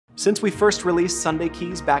Since we first released Sunday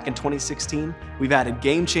Keys back in 2016, we've added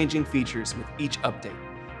game-changing features with each update.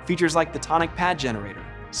 Features like the tonic pad generator,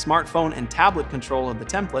 smartphone and tablet control of the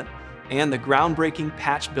template, and the groundbreaking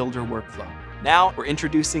patch builder workflow. Now we're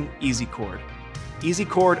introducing Easy Chord. Easy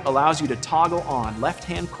Chord allows you to toggle on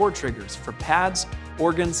left-hand chord triggers for pads,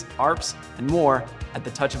 organs, arps, and more at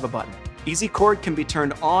the touch of a button. Easy Chord can be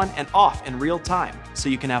turned on and off in real time, so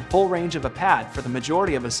you can have full range of a pad for the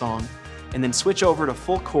majority of a song, and then switch over to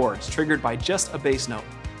full chords triggered by just a bass note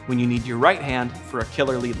when you need your right hand for a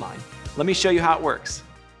killer lead line. Let me show you how it works.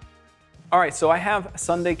 All right, so I have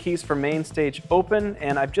Sunday Keys for MainStage open,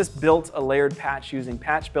 and I've just built a layered patch using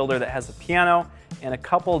Patch Builder that has a piano and a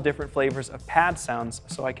couple different flavors of pad sounds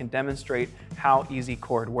so I can demonstrate how Easy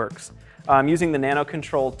Chord works. I'm using the Nano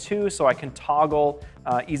Control 2 so I can toggle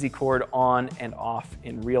Easy Chord on and off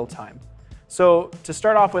in real time. So to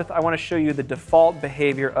start off with, I want to show you the default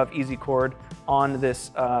behavior of Easy Chord on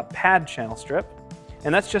this pad channel strip.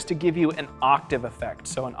 And that's just to give you an octave effect.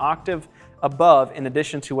 So an octave above in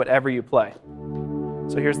addition to whatever you play.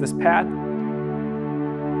 So here's this pad.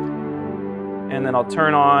 And then I'll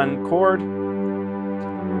turn on chord.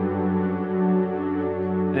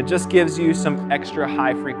 And it just gives you some extra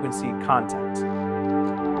high frequency content.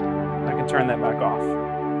 I can turn that back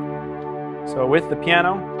off. So with the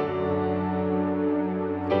piano,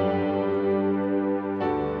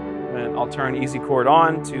 and I'll turn Easy Chord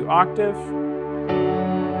on to octave.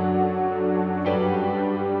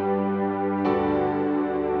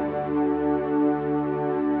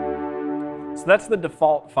 So that's the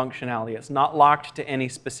default functionality. It's not locked to any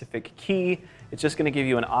specific key. It's just going to give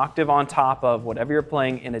you an octave on top of whatever you're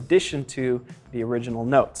playing in addition to the original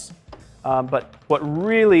notes. But what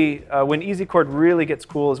really, when Easy Chord really gets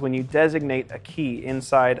cool is when you designate a key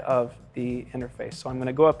inside of the interface. So I'm going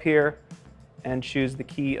to go up here and choose the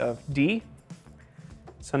key of D.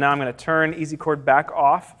 So now I'm going to turn Easy Chord back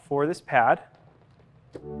off for this pad.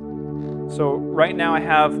 So right now I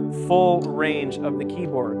have full range of the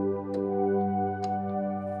keyboard,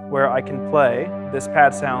 where I can play this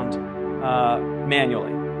pad sound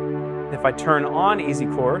manually. If I turn on Easy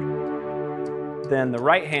Chord, then the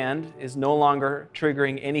right hand is no longer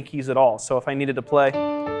triggering any keys at all. So if I needed to play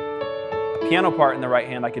a piano part in the right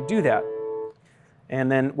hand, I could do that. And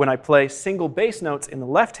then when I play single bass notes in the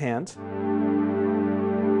left hand,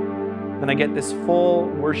 then I get this full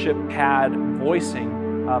worship pad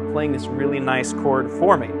voicing playing this really nice chord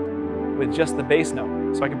for me with just the bass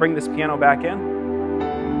note. So I can bring this piano back in.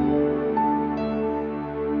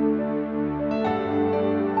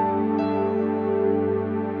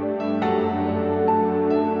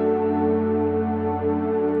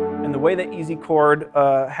 The way that Easy Chord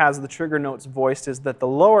has the trigger notes voiced is that the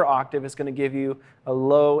lower octave is going to give you a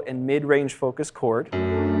low and mid-range focus chord.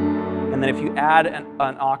 And then if you add an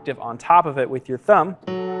octave on top of it with your thumb,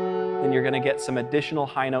 then you're going to get some additional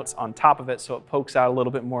high notes on top of it so it pokes out a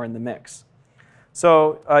little bit more in the mix.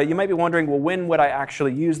 So you might be wondering, well, when would I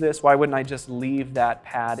actually use this? Why wouldn't I just leave that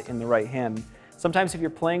pad in the right hand? Sometimes if you're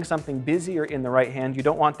playing something busier in the right hand, you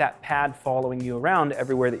don't want that pad following you around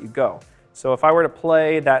everywhere that you go. So if I were to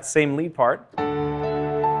play that same lead part,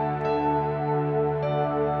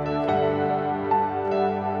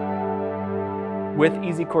 with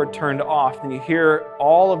Easy Chord turned off, then you hear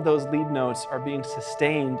all of those lead notes are being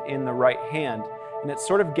sustained in the right hand, and it's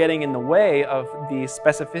sort of getting in the way of the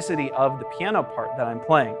specificity of the piano part that I'm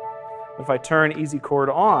playing. If I turn Easy Chord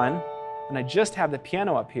on, and I just have the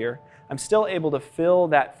piano up here, I'm still able to fill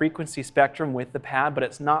that frequency spectrum with the pad, but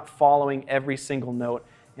it's not following every single note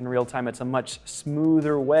in real time. It's a much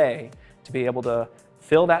smoother way to be able to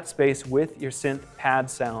fill that space with your synth pad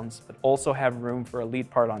sounds, but also have room for a lead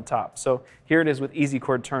part on top. So here it is with Easy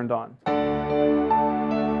Chord turned on.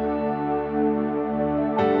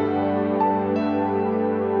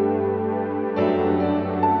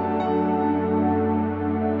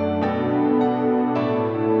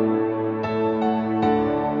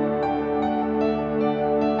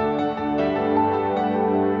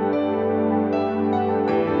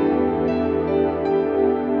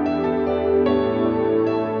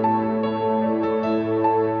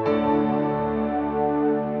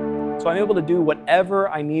 So I'm able to do whatever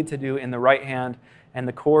I need to do in the right hand, and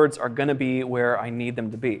the chords are going to be where I need them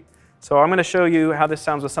to be. So I'm going to show you how this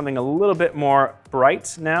sounds with something a little bit more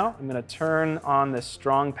bright now. I'm going to turn on this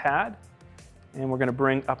strong pad, and we're going to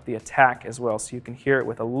bring up the attack as well so you can hear it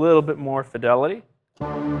with a little bit more fidelity. So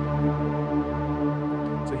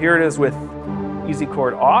here it is with Easy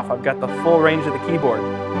Chord off. I've got the full range of the keyboard.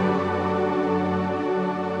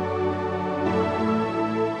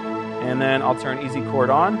 And then I'll turn Easy Chord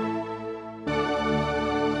on.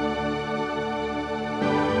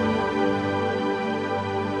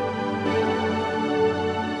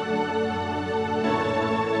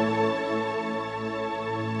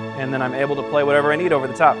 and then I'm able to play whatever I need over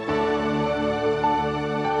the top.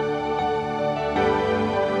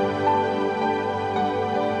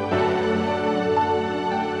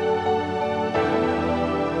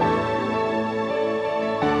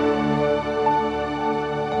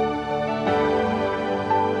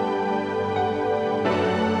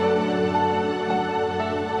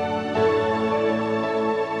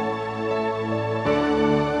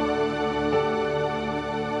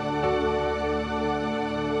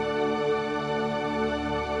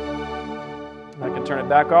 I can turn it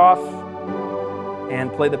back off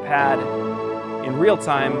and play the pad in real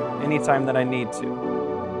time anytime that I need to.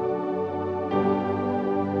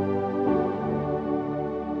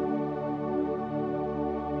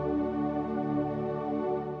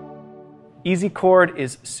 Easy Chord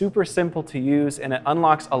is super simple to use, and it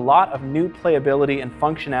unlocks a lot of new playability and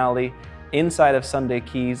functionality inside of Sunday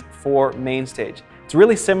Keys for MainStage. It's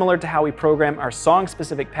really similar to how we program our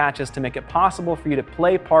song-specific patches to make it possible for you to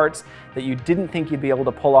play parts that you didn't think you'd be able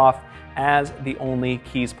to pull off as the only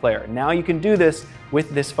keys player. Now you can do this with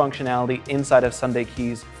this functionality inside of Sunday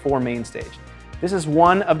Keys for MainStage. This is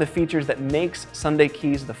one of the features that makes Sunday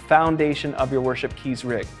Keys the foundation of your worship keys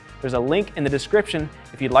rig. There's a link in the description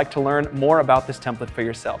if you'd like to learn more about this template for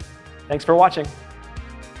yourself. Thanks for watching.